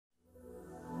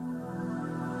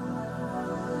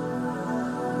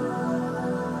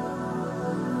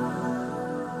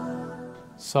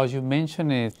So as you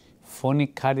mentioned, phony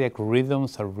cardiac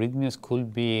rhythms, arrhythmias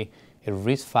could be a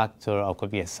risk factor or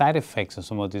could be a side effect of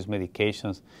some of these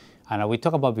medications. And we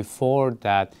talked about before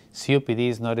that COPD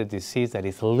is not a disease that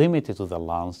is limited to the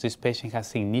lungs. This patient has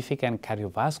significant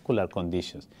cardiovascular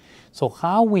conditions. So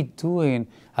how are we doing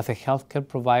as a healthcare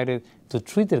provider to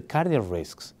treat their cardiac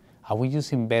risks? Are we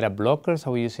using beta blockers?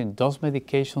 Are we using those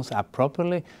medications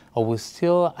appropriately? Or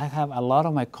I have a lot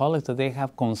of my colleagues that they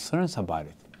have concerns about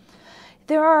it.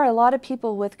 There are a lot of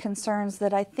people with concerns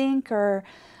that I think are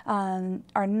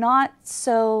not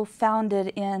so founded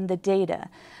in the data.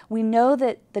 We know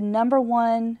that the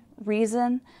 #1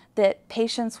 reason that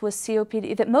patients with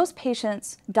COPD, that most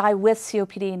patients die with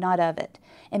COPD, not of it,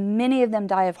 and many of them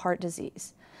die of heart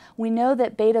disease. We know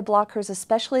that beta blockers,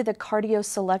 especially the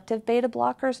cardioselective beta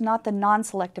blockers, not the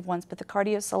non-selective ones, but the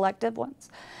cardioselective ones,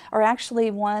 are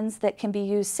actually ones that can be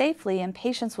used safely in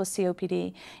patients with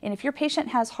COPD. And if your patient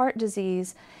has heart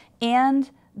disease and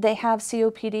they have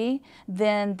COPD,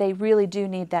 then they really do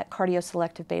need that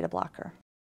cardioselective beta blocker.